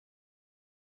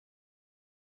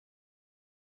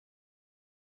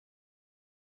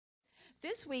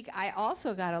This week I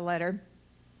also got a letter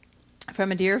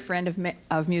from a dear friend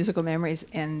of Musical Memories,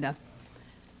 and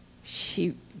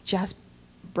she just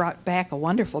brought back a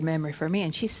wonderful memory for me.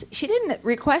 And she didn't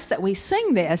request that we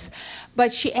sing this,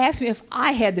 but she asked me if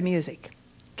I had the music.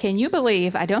 Can you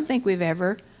believe, I don't think we've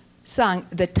ever sung,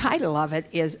 the title of it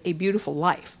is A Beautiful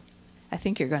Life. I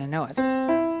think you're going to know it.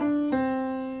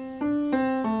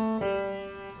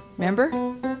 Remember?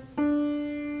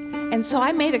 And so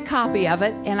I made a copy of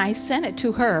it, and I sent it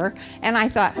to her, and I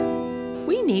thought,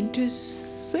 we need to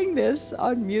sing this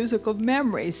on Musical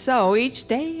Memories. So each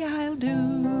day I'll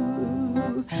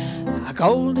do a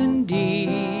golden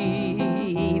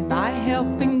deed by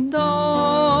helping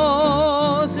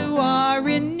those who are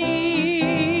in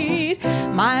need.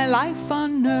 My life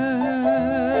on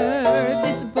earth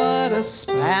is but a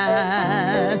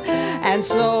span, and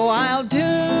so I'll do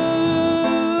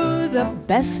the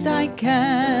best I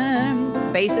can.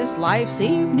 Basis life's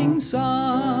evening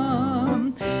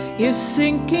sun is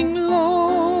sinking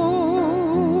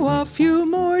low. A few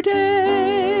more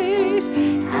days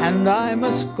and I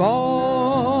must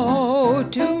go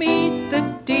to meet the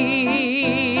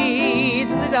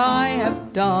deeds that I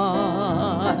have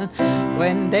done,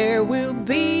 when there will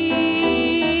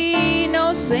be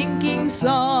no sinking sun.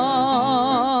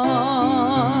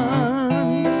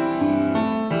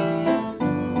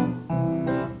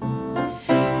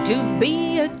 To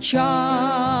be a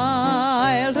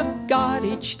child of God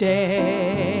each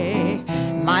day,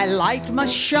 my light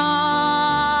must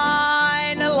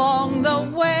shine along the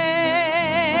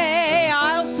way.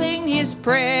 I'll sing His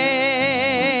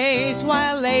praise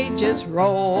while ages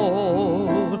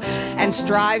roll, and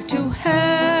strive to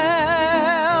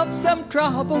help some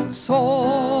troubled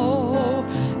soul.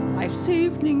 Life's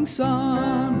evening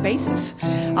sun bases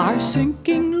are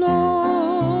sinking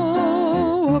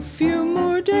low. A few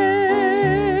more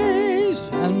days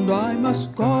and I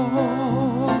must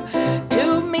go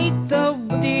to meet the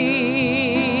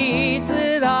deeds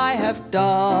that I have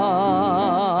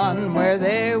done, where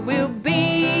there will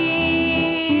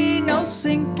be no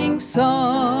sinking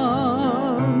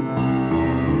sun.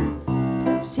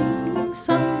 Sinking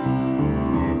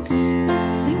sun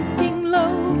is sinking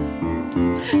low.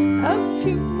 A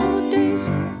few more days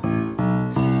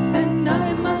and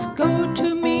I must go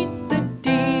to meet the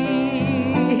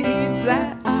deeds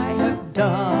that I have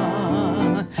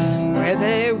done, where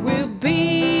there will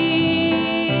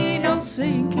be no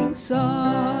sinking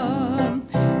sun.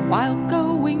 While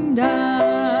going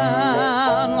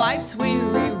down life's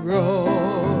weary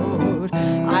road,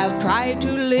 I'll try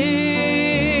to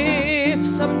lift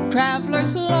some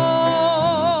traveler's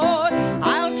load.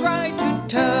 I'll try to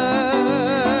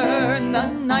turn the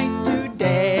night to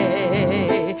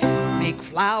day, make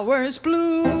flowers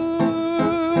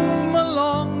bloom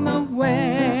along the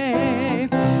way.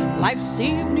 Life's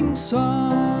evening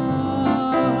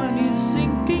sun is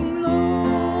sinking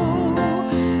low.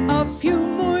 A few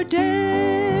more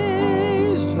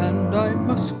days and I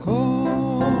must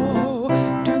go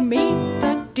to meet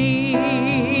the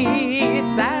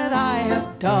deeds that I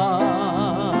have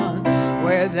done,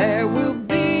 where there will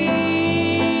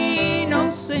be no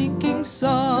sinking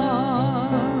sun.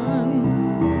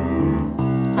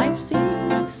 Life's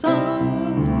evening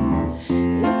sun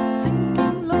is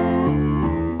sinking low.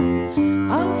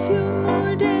 A few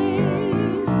more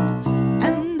days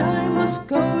and I must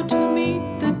go to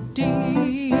meet the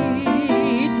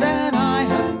deeds that I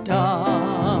have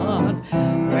done,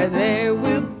 where there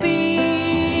will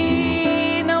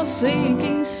be no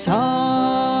sinking sun.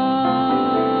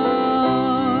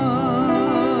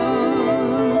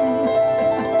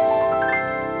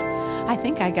 I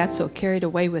think I got so carried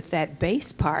away with that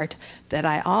bass part that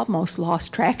I almost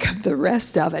lost track of the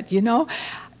rest of it, you know?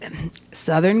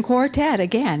 Southern Quartet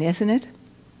again, isn't it?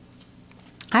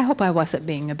 I hope I wasn't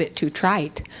being a bit too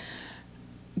trite,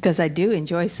 because I do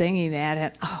enjoy singing that,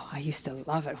 and oh, I used to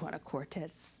love it when a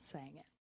quartet sang it.